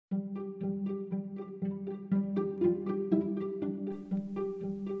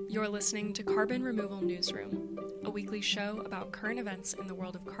You're listening to Carbon Removal Newsroom, a weekly show about current events in the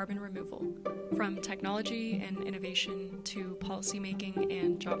world of carbon removal, from technology and innovation to policymaking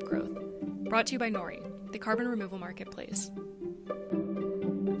and job growth. Brought to you by Nori, the carbon removal marketplace.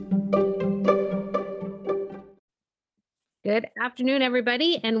 Good afternoon,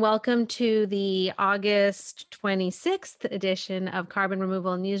 everybody, and welcome to the August 26th edition of Carbon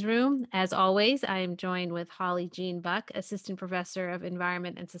Removal Newsroom. As always, I am joined with Holly Jean Buck, Assistant Professor of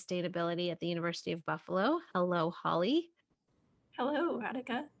Environment and Sustainability at the University of Buffalo. Hello, Holly. Hello,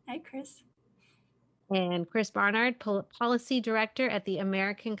 Radhika. Hi, Chris. And Chris Barnard, Policy Director at the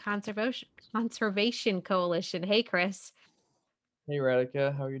American Conservation Coalition. Hey, Chris. Hey,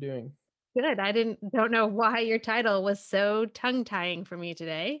 Radhika. How are you doing? Good. Don't know why your title was so tongue-tying for me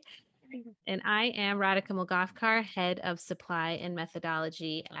today. And I am Radhika Mulgafkar, Head of Supply and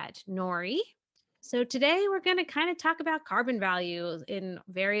Methodology at Nori. So today we're going to kind of talk about carbon values in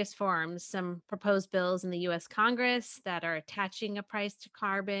various forms, some proposed bills in the US Congress that are attaching a price to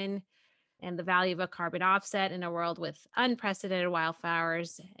carbon, and the value of a carbon offset in a world with unprecedented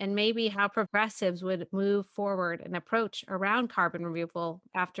wildfires, and maybe how progressives would move forward an approach around carbon removal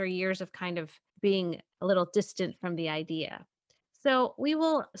after years of kind of being a little distant from the idea. So we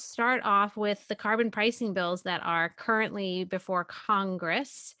will start off with the carbon pricing bills that are currently before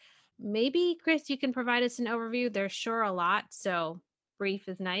Congress. Maybe, Chris, you can provide us an overview. There's sure a lot, so brief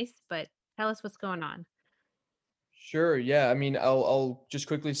is nice, but tell us what's going on. Sure. Yeah. I mean, I'll just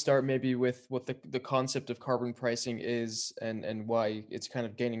quickly start maybe with what the concept of carbon pricing is and why it's kind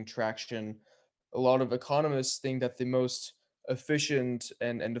of gaining traction. A lot of economists think that the most efficient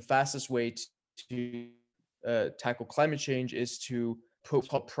and the fastest way to tackle climate change is to put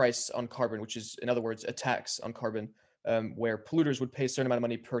a price on carbon, which is, in other words, a tax on carbon, where polluters would pay a certain amount of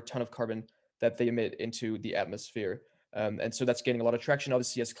money per ton of carbon that they emit into the atmosphere. And so that's gaining a lot of traction,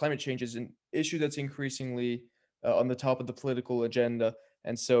 obviously, as climate change is an issue that's increasingly on the top of the political agenda.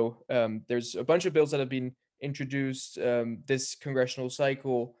 And so there's a bunch of bills that have been introduced this congressional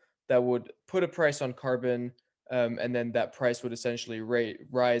cycle that would put a price on carbon, and then that price would essentially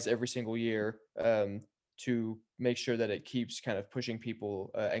rise every single year to make sure that it keeps kind of pushing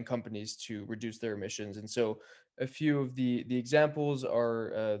people and companies to reduce their emissions. And so a few of the examples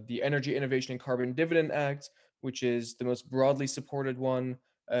are the Energy Innovation and Carbon Dividend Act, which is the most broadly supported one.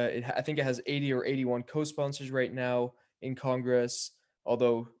 I think it has 80 or 81 co-sponsors right now in Congress,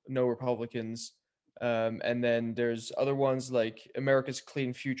 although no Republicans. And then there's other ones like America's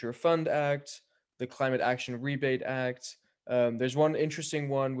Clean Future Fund Act, the Climate Action Rebate Act. There's one interesting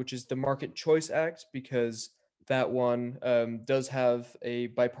one, which is the Market Choice Act, because that one does have a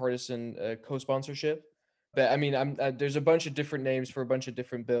bipartisan co-sponsorship. But I mean, there's a bunch of different names for a bunch of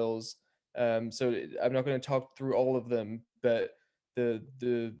different bills. So I'm not going to talk through all of them, but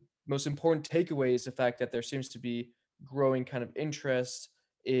the most important takeaway is the fact that there seems to be growing kind of interest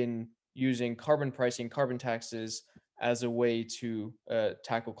in using carbon pricing, carbon taxes as a way to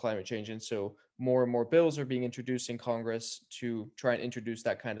tackle climate change. And so more and more bills are being introduced in Congress to try and introduce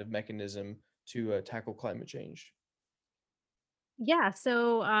that kind of mechanism to tackle climate change. Yeah.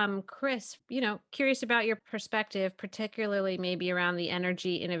 So, Chris, curious about your perspective, particularly maybe around the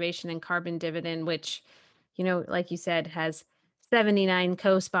energy innovation and carbon dividend, which, like you said, has 79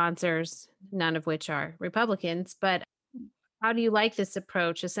 co-sponsors, none of which are Republicans. But how do you like this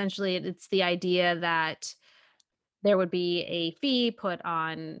approach? Essentially, it's the idea that there would be a fee put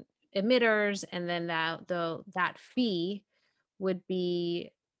on emitters, and then that fee would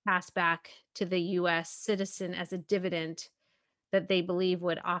be passed back to the U.S. citizen as a dividend that they believe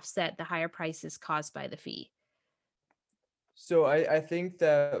would offset the higher prices caused by the fee. So I think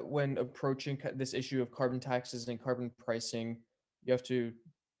that when approaching this issue of carbon taxes and carbon pricing, you have to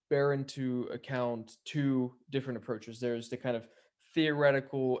bear into account two different approaches. There's the kind of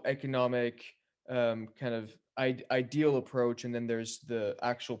theoretical economic kind of ideal approach, and then there's the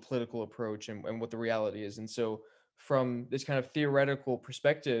actual political approach and what the reality is. And so from this kind of theoretical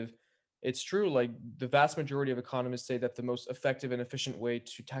perspective, it's true, like the vast majority of economists say that the most effective and efficient way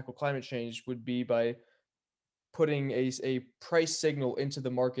to tackle climate change would be by putting a price signal into the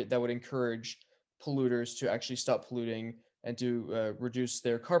market that would encourage polluters to actually stop polluting and to reduce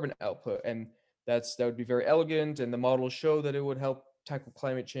their carbon output. And that would be very elegant, and the models show that it would help tackle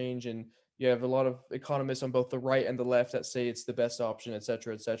climate change. And you have a lot of economists on both the right and the left that say it's the best option, et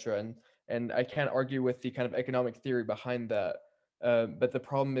cetera, et cetera. And I can't argue with the kind of economic theory behind that. But the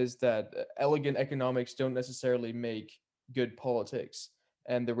problem is that elegant economics don't necessarily make good politics.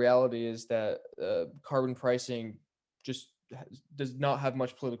 And the reality is that carbon pricing just does not have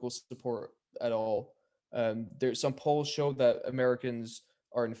much political support at all. There's some polls show that Americans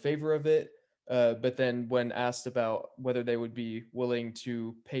are in favor of it. But then when asked about whether they would be willing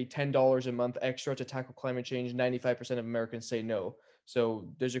to pay $10 a month extra to tackle climate change, 95% of Americans say no. So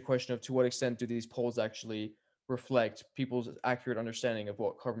there's a question of to what extent do these polls actually reflect people's accurate understanding of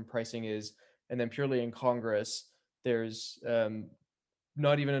what carbon pricing is. And then purely in Congress, there's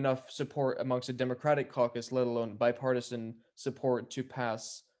not even enough support amongst a Democratic caucus, let alone bipartisan support to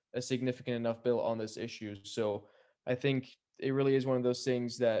pass a significant enough bill on this issue. So I think it really is one of those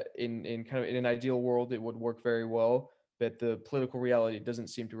things that in kind of in an ideal world it would work very well, but the political reality doesn't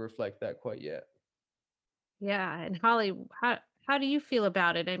seem to reflect that quite yet. Yeah. And Holly, how do you feel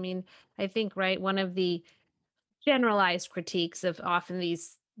about it? I mean, I think, right, one of the generalized critiques of often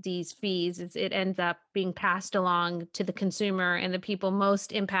these fees is it ends up being passed along to the consumer, and the people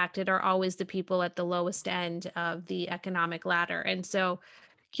most impacted are always the people at the lowest end of the economic ladder. And so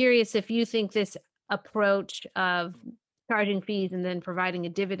curious if you think this approach of charging fees and then providing a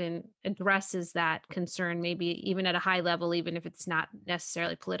dividend addresses that concern, maybe even at a high level, even if it's not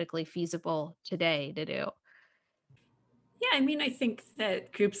necessarily politically feasible today to do. Yeah, I mean, I think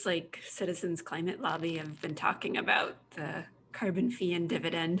that groups like Citizens Climate Lobby have been talking about the carbon fee and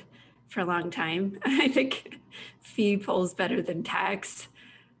dividend for a long time. I think fee polls better than tax.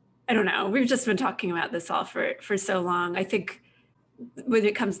 I don't know. We've just been talking about this all for so long. I think when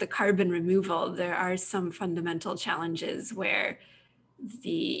it comes to carbon removal, there are some fundamental challenges where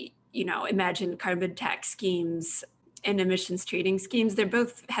imagine carbon tax schemes and emissions trading schemes, they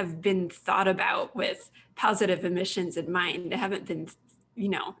both have been thought about with positive emissions in mind. They haven't been,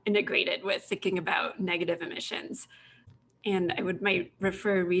 integrated with thinking about negative emissions. And might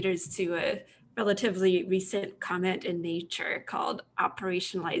refer readers to a relatively recent comment in Nature called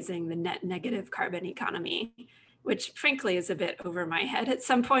Operationalizing the Net Negative Carbon Economy, which frankly is a bit over my head at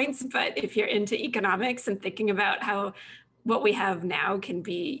some points. But if you're into economics and thinking about how what we have now can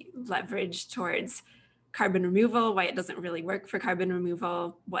be leveraged towards carbon removal, why it doesn't really work for carbon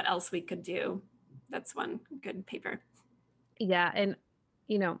removal, what else we could do, that's one good paper. Yeah. And,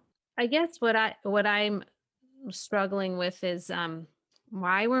 you know, I guess what I'm struggling with is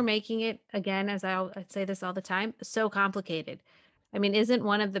why we're making it, again, as I say this all the time, so complicated. I mean, isn't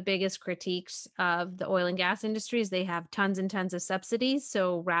one of the biggest critiques of the oil and gas industries they have tons and tons of subsidies?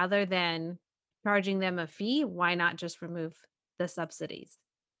 So rather than charging them a fee, why not just remove the subsidies?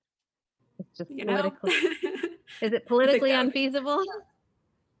 It's just You know, politically. Is it I think politically that unfeasible?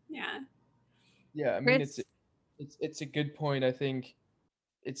 yeah. Yeah, I mean Chris? it's a good point. I think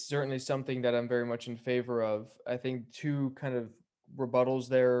it's certainly something that I'm very much in favor of. I think two kind of rebuttals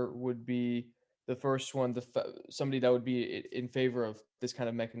there would be the first one, somebody that would be in favor of this kind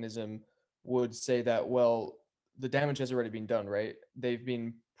of mechanism would say that, well, the damage has already been done, right? They've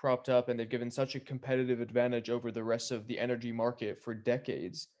been propped up and they've given such a competitive advantage over the rest of the energy market for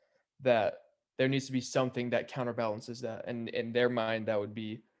decades that there needs to be something that counterbalances that. And in their mind, that would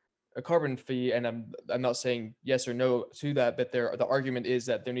be a carbon fee, and I'm not saying yes or no to that, but the argument is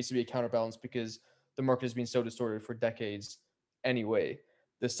that there needs to be a counterbalance because the market has been so distorted for decades anyway.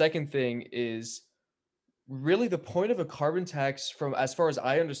 The second thing is really the point of a carbon tax, from as far as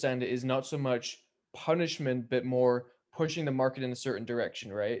I understand it, is not so much punishment but more pushing the market in a certain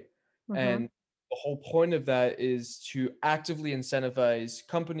direction, right? Hmm. And the whole point of that is to actively incentivize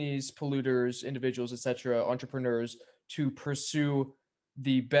companies, polluters, individuals, etc., entrepreneurs to pursue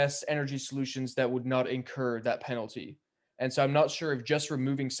the best energy solutions that would not incur that penalty. And so I'm not sure if just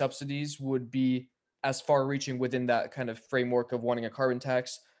removing subsidies would be as far reaching within that kind of framework of wanting a carbon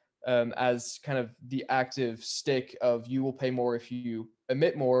tax, as kind of the active stick of you will pay more if you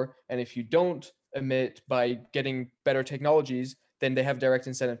emit more, and if you don't emit by getting better technologies, then they have direct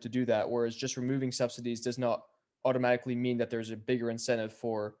incentive to do that. Whereas just removing subsidies does not automatically mean that there's a bigger incentive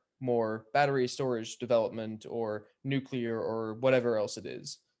for more battery storage development or nuclear or whatever else it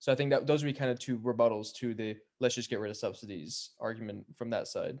is. So I think that those would be kind of two rebuttals to the let's just get rid of subsidies argument from that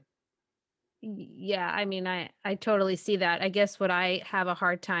side. Yeah, I mean, I totally see that. I guess what I have a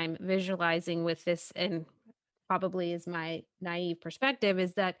hard time visualizing with this, and probably is my naive perspective,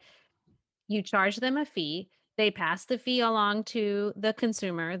 is that you charge them a fee, they pass the fee along to the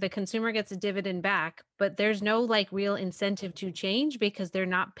consumer gets a dividend back, but there's no like real incentive to change because they're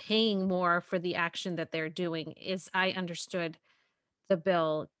not paying more for the action that they're doing, is I understood the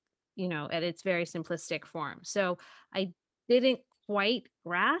bill, at its very simplistic form. So I didn't quite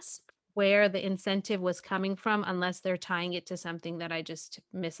grasp where the incentive was coming from unless they're tying it to something that I just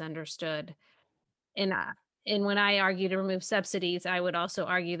misunderstood. And and when I argue to remove subsidies, I would also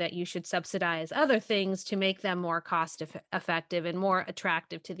argue that you should subsidize other things to make them more cost effective and more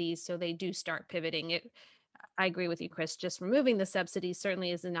attractive to these, so they do start pivoting it. I agree with you, Chris. Just removing the subsidy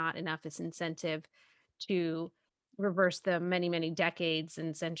certainly is not enough as incentive to reverse the many, many decades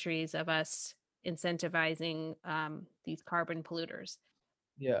and centuries of us incentivizing these carbon polluters.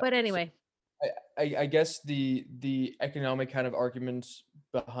 Yeah. But So anyway, I guess the economic kind of arguments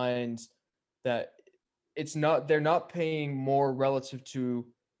behind that, it's not, they're not paying more relative to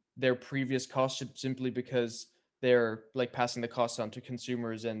their previous cost simply because they're like passing the cost on to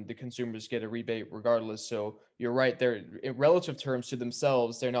consumers and the consumers get a rebate regardless. So you're right, they're in relative terms to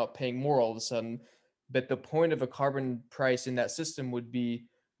themselves, they're not paying more all of a sudden. But the point of a carbon price in that system would be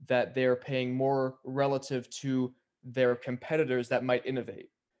that they're paying more relative to their competitors that might innovate.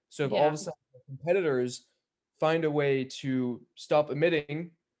 So if all of yeah, a sudden competitors find a way to stop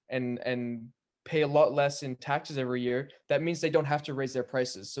emitting and pay a lot less in taxes every year, that means they don't have to raise their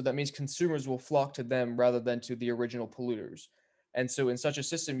prices. So that means consumers will flock to them rather than to the original polluters. And so in such a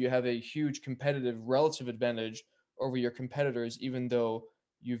system, you have a huge competitive relative advantage over your competitors, even though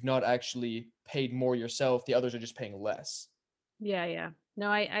you've not actually paid more yourself. The others are just paying less. yeah, yeah. No,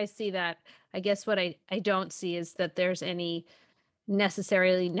 I see that. I guess what I don't see is that there's any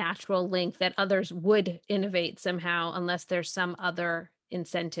necessarily natural link that others would innovate somehow unless there's some other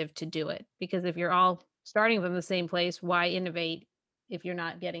incentive to do it. Because if you're all starting from the same place, why innovate if you're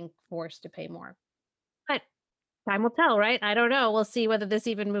not getting forced to pay more? But time will tell, right? I don't know. We'll see whether this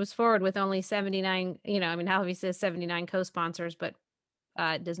even moves forward with only 79, I mean, obviously says 79 co-sponsors, but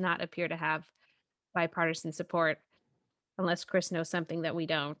it does not appear to have bipartisan support unless Chris knows something that we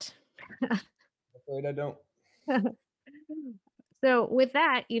don't. Afraid I don't. So with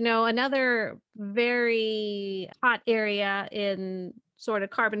that, another very hot area in sort of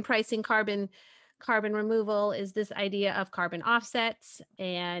carbon pricing, carbon removal is this idea of carbon offsets.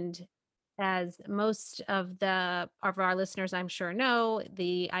 And as most of our listeners I'm sure know,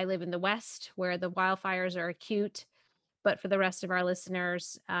 I live in the West where the wildfires are acute. But for the rest of our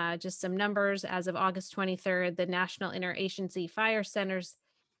listeners, just some numbers. As of August 23rd, the National Interagency Fire Center's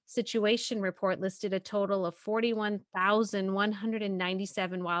situation report listed a total of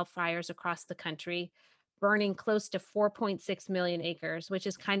 41,197 wildfires across the country, burning close to 4.6 million acres, which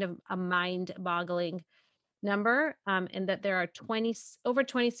is kind of a mind boggling number. And that there are over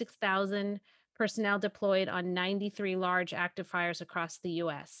 26,000 personnel deployed on 93 large active fires across the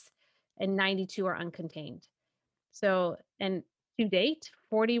US, and 92 are uncontained. So, and to date,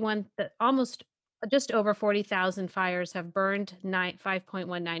 almost just over 40,000 fires have burned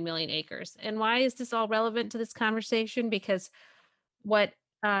 5.19 million acres. And why is this all relevant to this conversation? Because what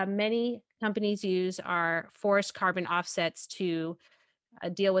many companies use are forest carbon offsets to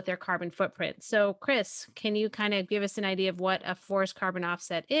deal with their carbon footprint. So, Chris, can you kind of give us an idea of what a forest carbon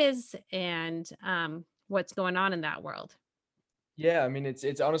offset is and what's going on in that world? Yeah, I mean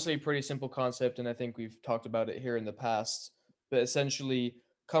it's honestly a pretty simple concept, and I think we've talked about it here in the past. But essentially,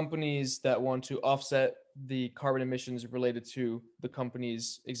 companies that want to offset the carbon emissions related to the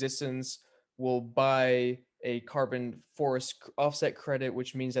company's existence will buy a carbon forest offset credit,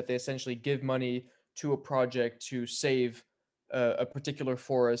 which means that they essentially give money to a project to save a particular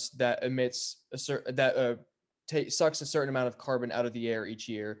forest that emits a certain that sucks a certain amount of carbon out of the air each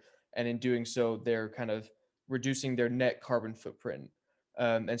year, and in doing so, they're kind of reducing their net carbon footprint.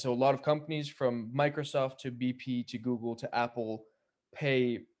 And so a lot of companies from Microsoft to BP to Google to Apple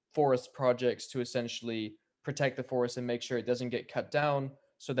pay forest projects to essentially protect the forest and make sure it doesn't get cut down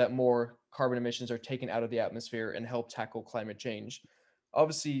so that more carbon emissions are taken out of the atmosphere and help tackle climate change.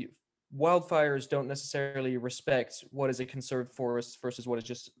 Obviously, wildfires don't necessarily respect what is a conserved forest versus what is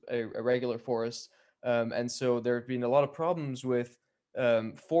just a regular forest. And so there have been a lot of problems with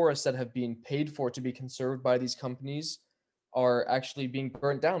forests that have been paid for to be conserved by these companies are actually being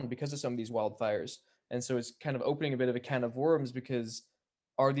burnt down because of some of these wildfires. And so it's kind of opening a bit of a can of worms, because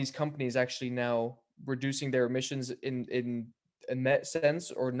are these companies actually now reducing their emissions in a net sense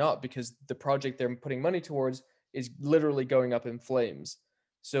or not? Because the project they're putting money towards is literally going up in flames.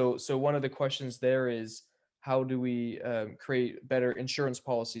 So one of the questions there is, how do we create better insurance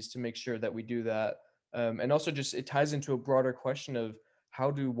policies to make sure that we do that? And also, just it ties into a broader question of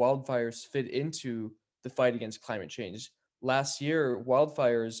how do wildfires fit into the fight against climate change? Last year,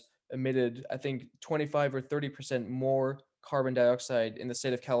 wildfires emitted, I think, 25 or 30% more carbon dioxide in the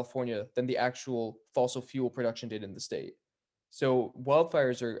state of California than the actual fossil fuel production did in the state. So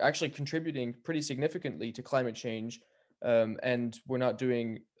wildfires are actually contributing pretty significantly to climate change, and we're not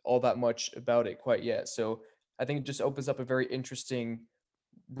doing all that much about it quite yet. So I think it just opens up a very interesting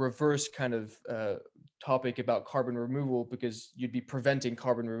reverse kind of topic about carbon removal, because you'd be preventing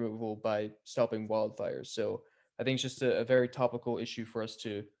carbon removal by stopping wildfires. So I think it's just a very topical issue for us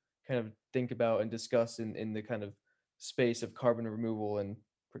to kind of think about and discuss in the kind of space of carbon removal and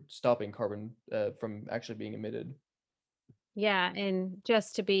stopping carbon from actually being emitted. Yeah, and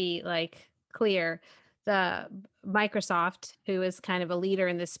just to be like clear, the Microsoft, who is kind of a leader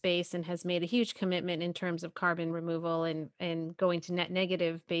in this space and has made a huge commitment in terms of carbon removal and going to net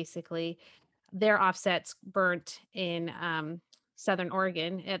negative, basically, their offsets burnt in Southern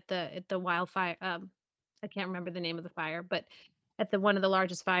Oregon at the wildfire. I can't remember the name of the fire, but at the one of the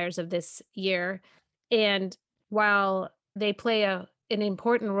largest fires of this year. And while they play an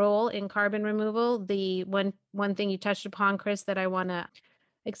important role in carbon removal, the one thing you touched upon, Chris, that I want to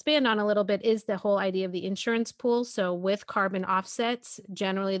expand on a little bit is the whole idea of the insurance pool. So with carbon offsets,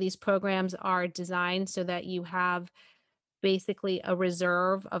 generally these programs are designed so that you have basically a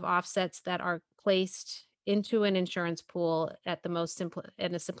reserve of offsets that are placed into an insurance pool at the most simple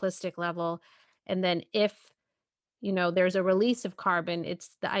at a simplistic level. And then if there's a release of carbon,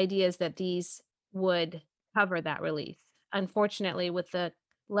 it's the idea is that these would cover that release. Unfortunately, with the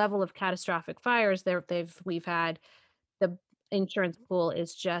level of catastrophic fires we've had, the insurance pool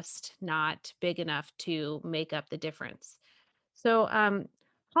is just not big enough to make up the difference. So,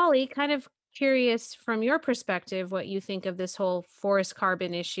 Holly, kind of curious from your perspective what you think of this whole forest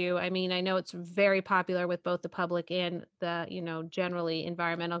carbon issue. I mean, I know it's very popular with both the public and the, generally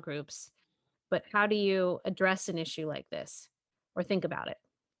environmental groups, but how do you address an issue like this or think about it?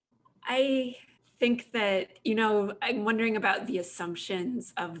 I think that, I'm wondering about the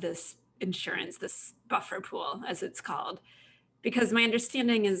assumptions of this insurance, this buffer pool, as it's called, because my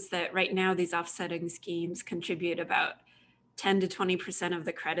understanding is that right now these offsetting schemes contribute about 10 to 20% of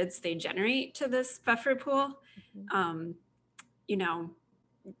the credits they generate to this buffer pool. Um, you know,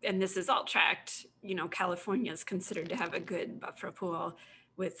 and this is all tracked. California is considered to have a good buffer pool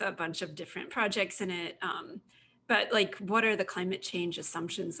with a bunch of different projects in it. But like, what are the climate change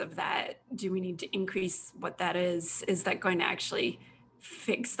assumptions of that? Do we need to increase what that is? Is that going to actually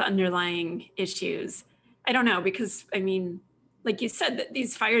fix the underlying issues? I don't know, because I mean, like you said, that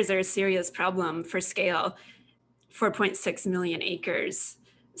these fires are a serious problem for scale. 4.6 million acres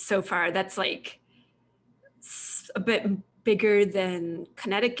so far. That's like a bit bigger than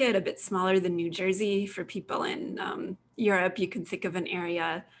Connecticut, a bit smaller than New Jersey. For people in Europe, you can think of an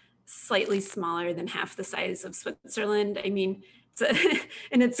area slightly smaller than half the size of Switzerland. I mean,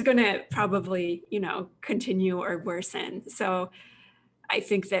 and it's going to probably, continue or worsen. So I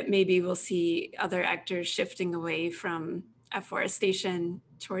think that maybe we'll see other actors shifting away from afforestation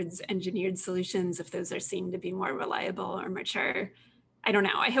towards engineered solutions if those are seen to be more reliable or mature. I don't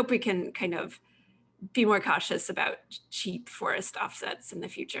know. I hope we can kind of be more cautious about cheap forest offsets in the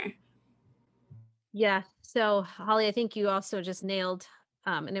future. Yeah. So, Holly, I think you also just nailed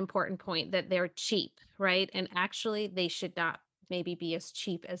an important point that they're cheap, right? And actually, they should not maybe be as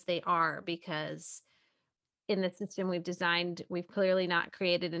cheap as they are because in the system we've designed, we've clearly not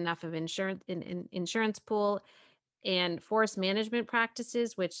created enough of insurance pool and forest management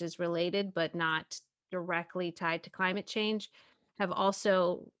practices, which is related but not directly tied to climate change, have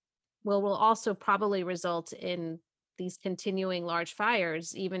also will also probably result in these continuing large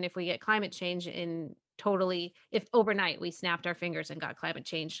fires, even if we get climate change in totally if overnight we snapped our fingers and got climate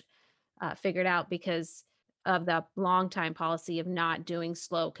change figured out because of the long time policy of not doing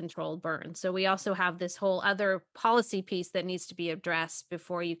slow controlled burn. So we also have this whole other policy piece that needs to be addressed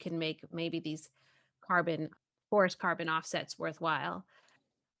before you can make maybe these forest carbon offsets worthwhile.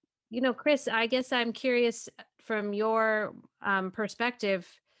 Chris, I guess I'm curious from your perspective,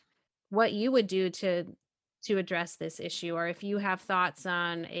 what you would do to address this issue, or if you have thoughts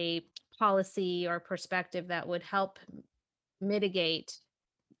on a policy or perspective that would help mitigate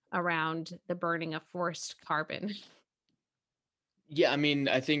around the burning of forest carbon. Yeah, I mean,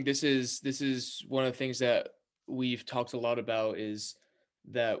 I think this is one of the things that we've talked a lot about is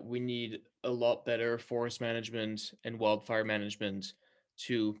that we need a lot better forest management and wildfire management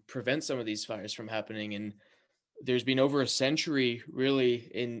to prevent some of these fires from happening. And there's been over a century, really,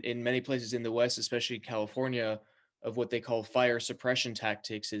 in many places in the West, especially California, of what they call fire suppression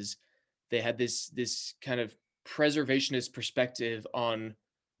tactics. Is they had this kind of preservationist perspective on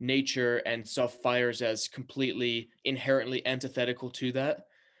nature and saw fires as completely inherently antithetical to that.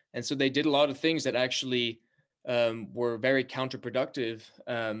 And so they did a lot of things that actually were very counterproductive,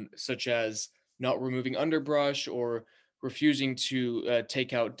 such as not removing underbrush or refusing to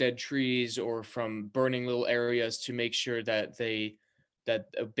take out dead trees, or from burning little areas to make sure that that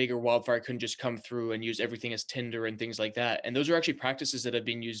a bigger wildfire couldn't just come through and use everything as tinder and things like that. And those are actually practices that have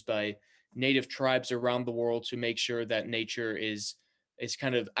been used by native tribes around the world to make sure that nature is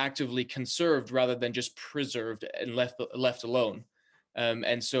kind of actively conserved rather than just preserved and left alone.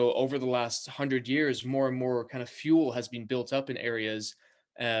 And so over the last 100 years, more and more kind of fuel has been built up in areas.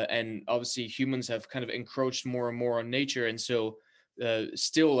 And obviously humans have kind of encroached more and more on nature. And so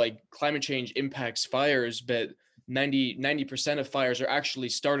still like climate change impacts fires, but 90% of fires are actually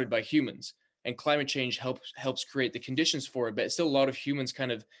started by humans. And climate change helps create the conditions for it. But it's still a lot of humans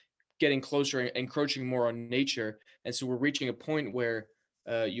kind of getting closer and encroaching more on nature. And so we're reaching a point where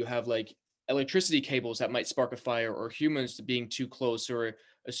you have like electricity cables that might spark a fire, or humans being too close, or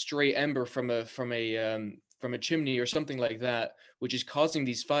a stray ember from a chimney or something like that, which is causing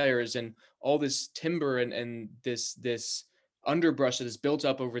these fires. And all this timber and this underbrush that is built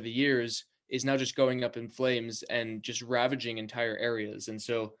up over the years is now just going up in flames and just ravaging entire areas. And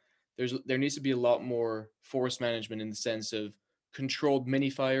so there needs to be a lot more forest management in the sense of controlled mini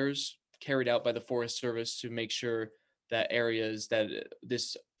fires carried out by the Forest Service to make sure that areas that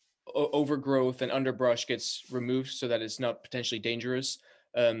this overgrowth and underbrush gets removed so that it's not potentially dangerous.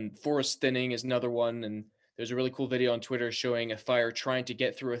 Forest thinning is another one, and there's a really cool video on Twitter showing a fire trying to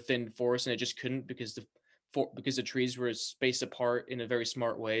get through a thin forest, and it just couldn't because the trees were spaced apart in a very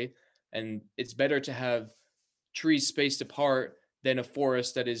smart way. And it's better to have trees spaced apart than a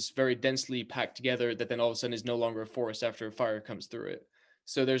forest that is very densely packed together that then all of a sudden is no longer a forest after a fire comes through it.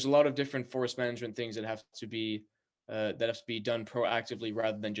 So there's a lot of different forest management things that have to be done proactively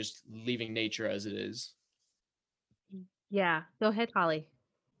rather than just leaving nature as it is. Yeah, go ahead, Holly.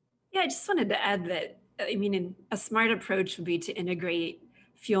 Yeah, I just wanted to add that, I mean, a smart approach would be to integrate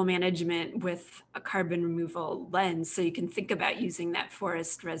fuel management with a carbon removal lens. So you can think about using that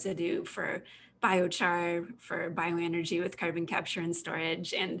forest residue for biochar, for bioenergy with carbon capture and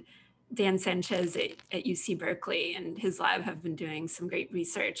storage. And Dan Sanchez at UC Berkeley and his lab have been doing some great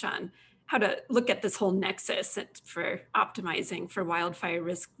research on how to look at this whole nexus for optimizing for wildfire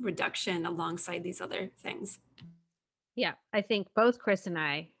risk reduction alongside these other things. Yeah, I think both Chris and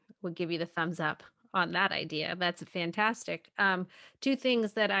I would give you the thumbs up on that idea. That's fantastic. Two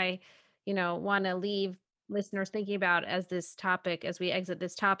things that I, want to leave listeners thinking about as we exit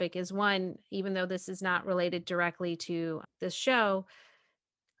this topic is one, even though this is not related directly to this show,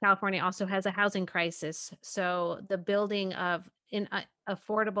 California also has a housing crisis. So the building of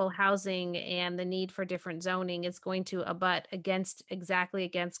affordable housing and the need for different zoning is going to abut exactly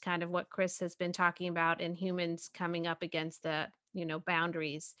against kind of what Chris has been talking about, and humans coming up against the,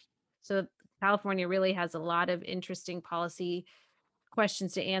 boundaries. So California really has a lot of interesting policy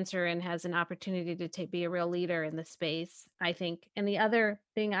questions to answer and has an opportunity to be a real leader in the space, I think. And the other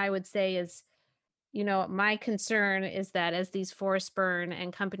thing I would say is, my concern is that as these forests burn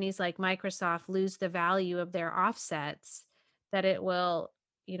and companies like Microsoft lose the value of their offsets, that it will,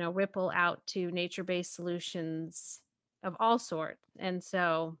 ripple out to nature-based solutions of all sorts. And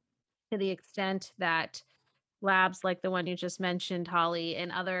so to the extent that labs like the one you just mentioned, Holly,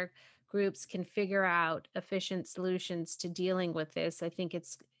 and other groups can figure out efficient solutions to dealing with this, I think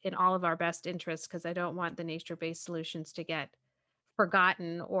it's in all of our best interests, because I don't want the nature-based solutions to get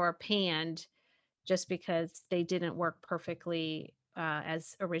forgotten or panned just because they didn't work perfectly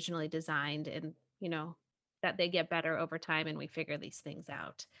as originally designed, and that they get better over time and we figure these things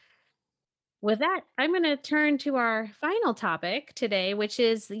out. With that, I'm going to turn to our final topic today, which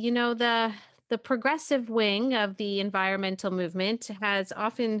is, the progressive wing of the environmental movement has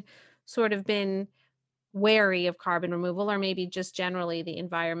often sort of been wary of carbon removal, or maybe just generally the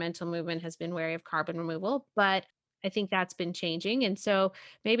environmental movement has been wary of carbon removal, but I think that's been changing. And so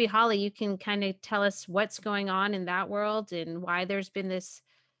maybe Holly, you can kind of tell us what's going on in that world and why there's been this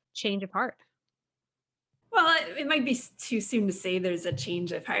change of heart. Well, it might be too soon to say there's a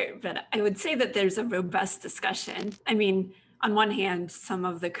change of heart, but I would say that there's a robust discussion. I mean, on one hand, some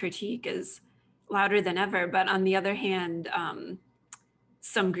of the critique is louder than ever, but on the other hand,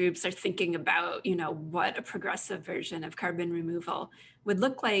 some groups are thinking about, what a progressive version of carbon removal would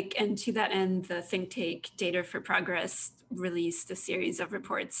look like. And to that end, the think tank Data for Progress released a series of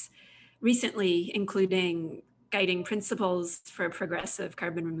reports recently, including guiding principles for a progressive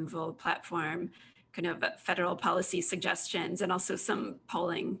carbon removal platform, kind of federal policy suggestions, and also some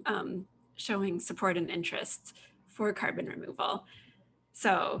polling showing support and interest for carbon removal.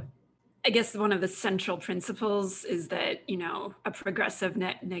 So I guess one of the central principles is that, a progressive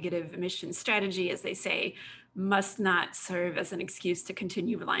net negative emission strategy, as they say, must not serve as an excuse to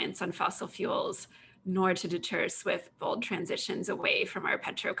continue reliance on fossil fuels, nor to deter swift, bold transitions away from our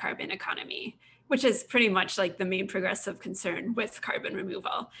petrocarbon economy, which is pretty much like the main progressive concern with carbon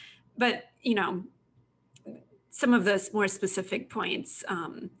removal. But, some of those more specific points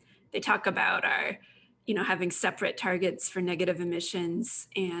they talk about are, having separate targets for negative emissions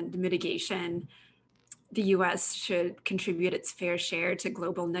and mitigation, the US should contribute its fair share to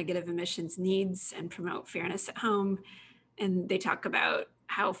global negative emissions needs and promote fairness at home. And they talk about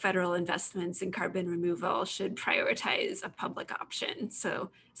how federal investments in carbon removal should prioritize a public option. So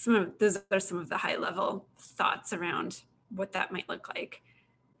those are some of the high level thoughts around what that might look like.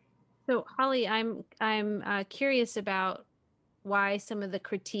 So Holly, I'm curious about why some of the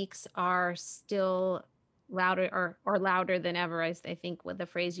critiques are still louder or louder than ever. I think with the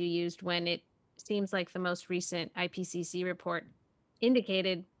phrase you used, when it seems like the most recent IPCC report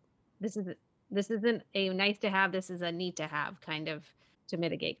indicated this is this isn't a nice to have, this is a need to have kind of to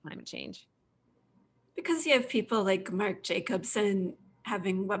mitigate climate change. Because you have people like Mark Jacobson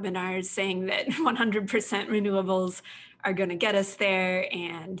having webinars saying that 100% renewables are going to get us there,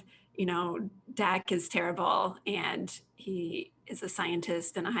 and DAC is terrible, and he is a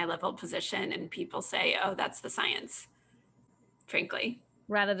scientist in a high-level position, and people say, oh, that's the science, frankly.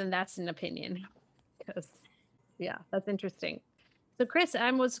 Rather than that's an opinion. Because, yeah, that's interesting. So Chris, I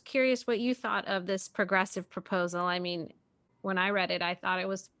was curious what you thought of this progressive proposal. I mean, when I read it, I thought it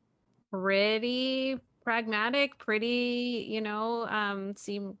was pretty pragmatic, pretty,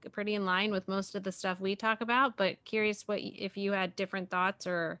 seemed pretty in line with most of the stuff we talk about, but curious if you had different thoughts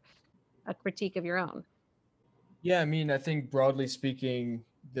or a critique of your own. Yeah, I mean, I think broadly speaking,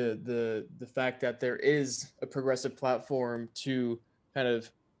 the fact that there is a progressive platform to kind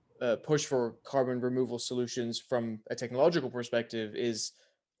of push for carbon removal solutions from a technological perspective is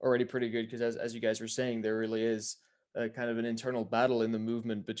already pretty good, because as you guys were saying, there really is a kind of an internal battle in the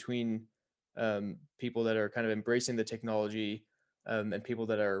movement between people that are kind of embracing the technology and people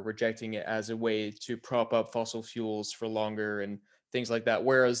that are rejecting it as a way to prop up fossil fuels for longer and things like that.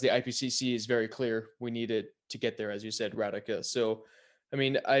 Whereas the IPCC is very clear, we need it to get there, as you said, Radhika. So, I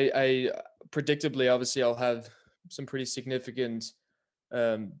mean, I predictably, obviously, I'll have some pretty significant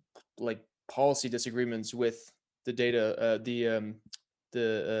like policy disagreements with the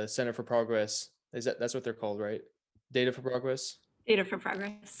Center for Progress. That's what they're called, right? Data for Progress. Data for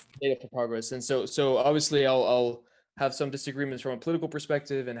Progress. Data for Progress. And so obviously I'll have some disagreements from a political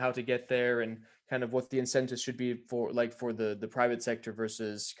perspective and how to get there, and kind of what the incentives should be for the private sector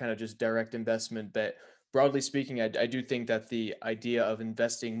versus kind of just direct investment. But broadly speaking, I do think that the idea of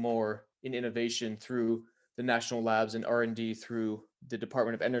investing more in innovation through the national labs and R&D through the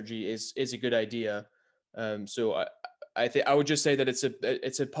Department of Energy is a good idea. So I think I would just say that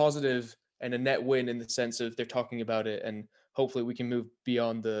it's a positive and a net win, in the sense of they're talking about it, and hopefully we can move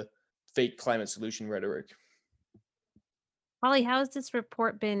beyond the fake climate solution rhetoric. Holly, how has this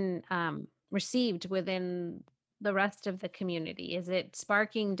report been received within the rest of the community? Is it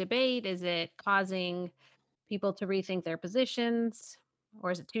sparking debate? Is it causing people to rethink their positions?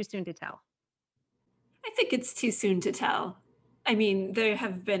 Or is it too soon to tell? I think it's too soon to tell. I mean, there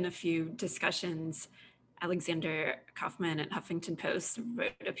have been a few discussions. Alexander Kaufman at Huffington Post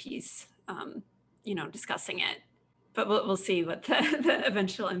wrote a piece, discussing it. But we'll see what the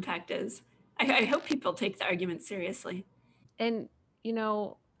eventual impact is. I hope people take the argument seriously. And,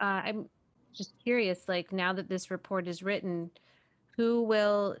 I'm just curious, like, now that this report is written, who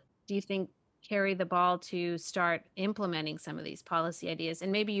will, do you think, carry the ball to start implementing some of these policy ideas?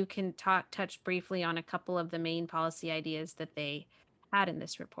 And maybe you can touch briefly on a couple of the main policy ideas that they had in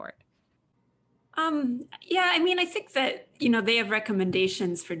this report. Yeah, I mean, I think that, they have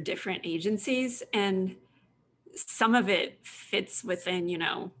recommendations for different agencies, and some of it fits within,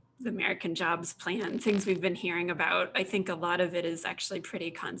 the American Jobs Plan, things we've been hearing about. I think a lot of it is actually pretty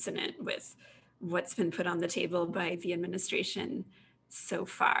consonant with what's been put on the table by the administration so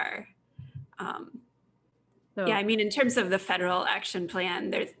far. Yeah, I mean, in terms of the federal action plan,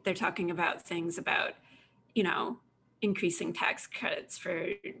 they're talking about things about, increasing tax credits for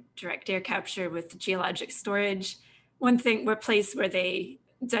direct air capture with geologic storage. One place where they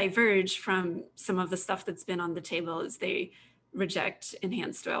diverge from some of the stuff that's been on the table is they reject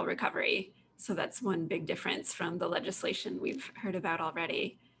enhanced oil recovery. So that's one big difference from the legislation we've heard about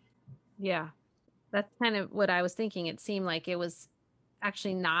already. Yeah, that's kind of what I was thinking. It seemed like it was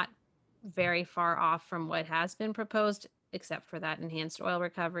actually not very far off from what has been proposed, except for that enhanced oil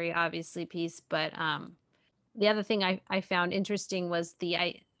recovery, obviously, piece. But the other thing I found interesting was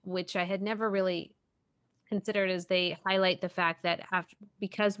which I had never really considered, is they highlight the fact that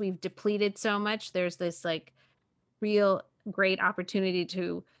because we've depleted so much, there's this like real great opportunity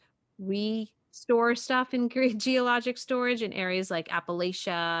to restore stuff in geologic storage in areas like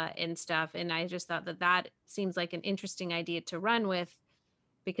Appalachia and stuff. And I just thought that seems like an interesting idea to run with,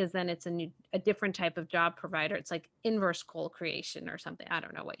 because then it's a different type of job provider. It's like inverse coal creation or something. I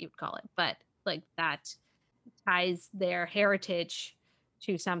don't know what you'd call it, but like that ties their heritage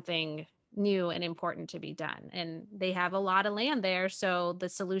to something new and important to be done. And they have a lot of land there. So the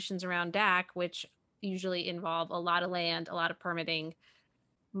solutions around DAC, which usually involve a lot of land, a lot of permitting,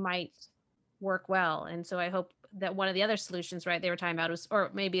 might work well. And so I hope that one of the other solutions, right, they were talking about was, or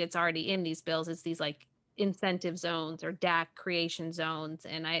maybe it's already in these bills, is these like incentive zones or DAC creation zones.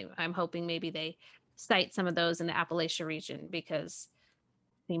 And I'm hoping maybe they cite some of those in the Appalachia region, because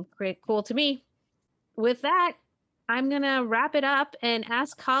it seemed pretty cool to me. With that, I'm going to wrap it up and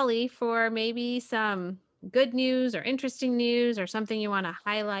ask Holly for maybe some good news or interesting news or something you want to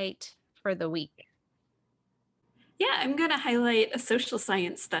highlight for the week. Yeah, I'm going to highlight a social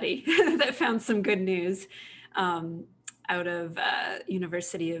science study that found some good news out of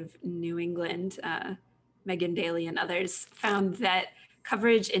University of New England. Megan Daly and others found that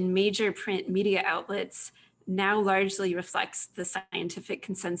coverage in major print media outlets now largely reflects the scientific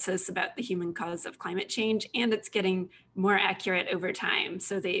consensus about the human cause of climate change, and it's getting more accurate over time.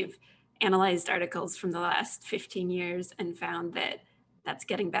 So they've analyzed articles from the last 15 years and found that that's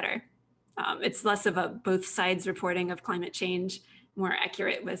getting better. It's less of a both sides reporting of climate change, more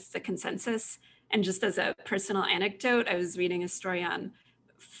accurate with the consensus. And just as a personal anecdote, I was reading a story on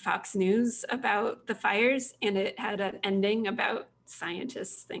Fox News about the fires, and it had an ending about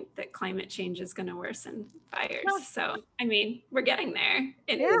scientists think that climate change is going to worsen fires. So, I mean, we're getting there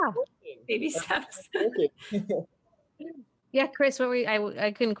in baby steps. Yeah, Chris, what were you,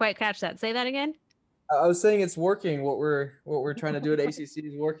 I couldn't quite catch that. Say that again. I was saying it's working. What we're trying to do at ACC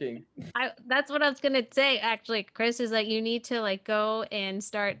is working. That's what I was gonna say. Actually, Chris, is like you need to like go and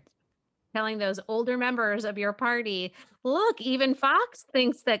start telling those older members of your party, look, even Fox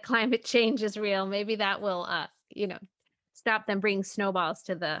thinks that climate change is real. Maybe that will, stop them bringing snowballs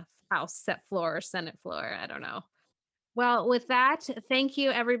to the House floor or Senate floor. I don't know. Well, with that, thank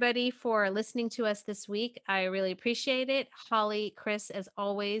you everybody for listening to us this week. I really appreciate it. Holly, Chris, as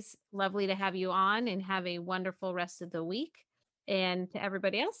always, lovely to have you on, and have a wonderful rest of the week. And to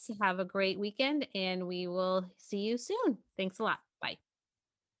everybody else, have a great weekend, and we will see you soon. Thanks a lot. Bye.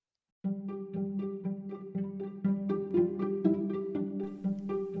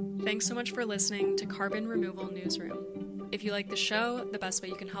 Thanks so much for listening to Carbon Removal Newsroom. If you like the show, the best way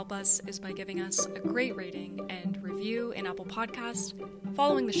you can help us is by giving us a great rating and review in Apple Podcasts,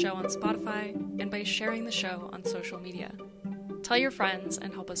 following the show on Spotify, and by sharing the show on social media. Tell your friends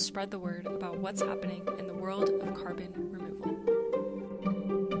and help us spread the word about what's happening in the world of carbon removal.